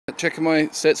checking my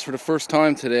sets for the first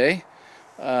time today.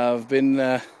 I've been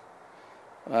to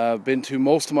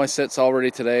most of my sets already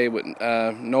today with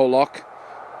no luck.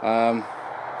 A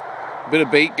bit of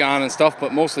bait gone and stuff,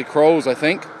 but mostly crows, I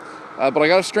think. But I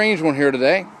got a strange one here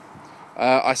today.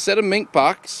 I set a mink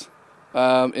box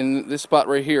in this spot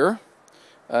right here,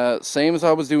 same as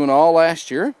I was doing all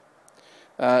last year.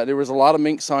 There was a lot of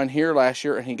minks on here last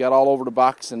year, and he got all over the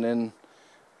box, and then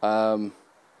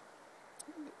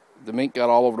the mink got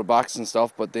all over the box and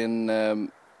stuff, but then I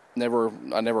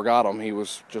never got him. He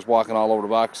was just walking all over the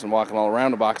box and walking all around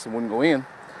the box and wouldn't go in.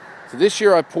 So this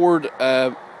year I poured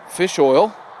fish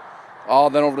oil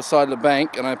all then over the side of the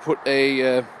bank, and I put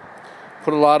a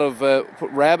lot of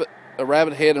rabbit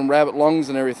head and rabbit lungs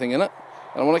and everything in it.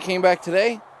 And when I came back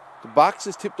today, the box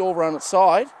is tipped over on its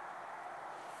side.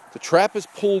 The trap is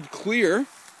pulled clear.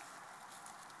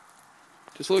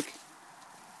 Just look.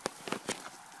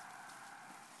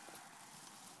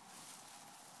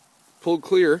 Pulled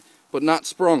clear, but not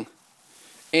sprung.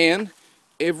 And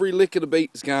every lick of the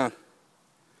bait is gone.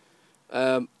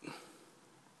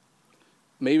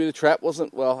 Maybe the trap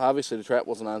wasn't, well, obviously the trap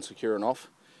wasn't on secure enough.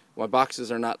 My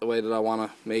boxes are not the way that I want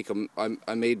to make them.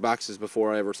 I made boxes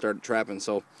before I ever started trapping,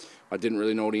 so I didn't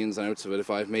really know the ins and outs of it.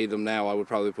 If I made them now, I would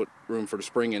probably put room for the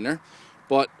spring in there.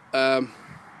 But I'm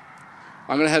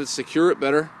going to have to secure it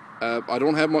better. I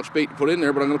don't have much bait to put in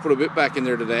there, but I'm going to put a bit back in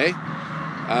there today.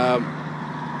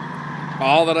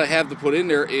 All that I have to put in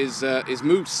there is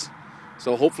moose.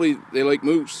 So hopefully they like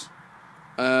moose.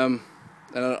 And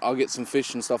I'll get some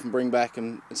fish and stuff and bring back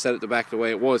and set it back the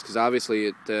way it was, because obviously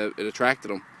it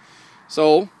attracted them.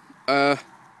 So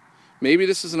maybe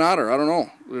this is an otter. I don't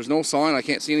know. There's no sign. I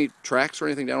can't see any tracks or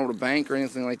anything down over the bank or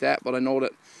anything like that. But I know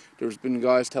that there's been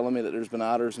guys telling me that there's been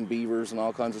otters and beavers and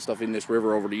all kinds of stuff in this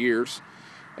river over the years.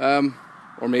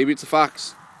 Or maybe it's a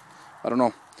fox. I don't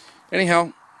know.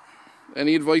 Anyhow,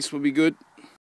 any advice would be good.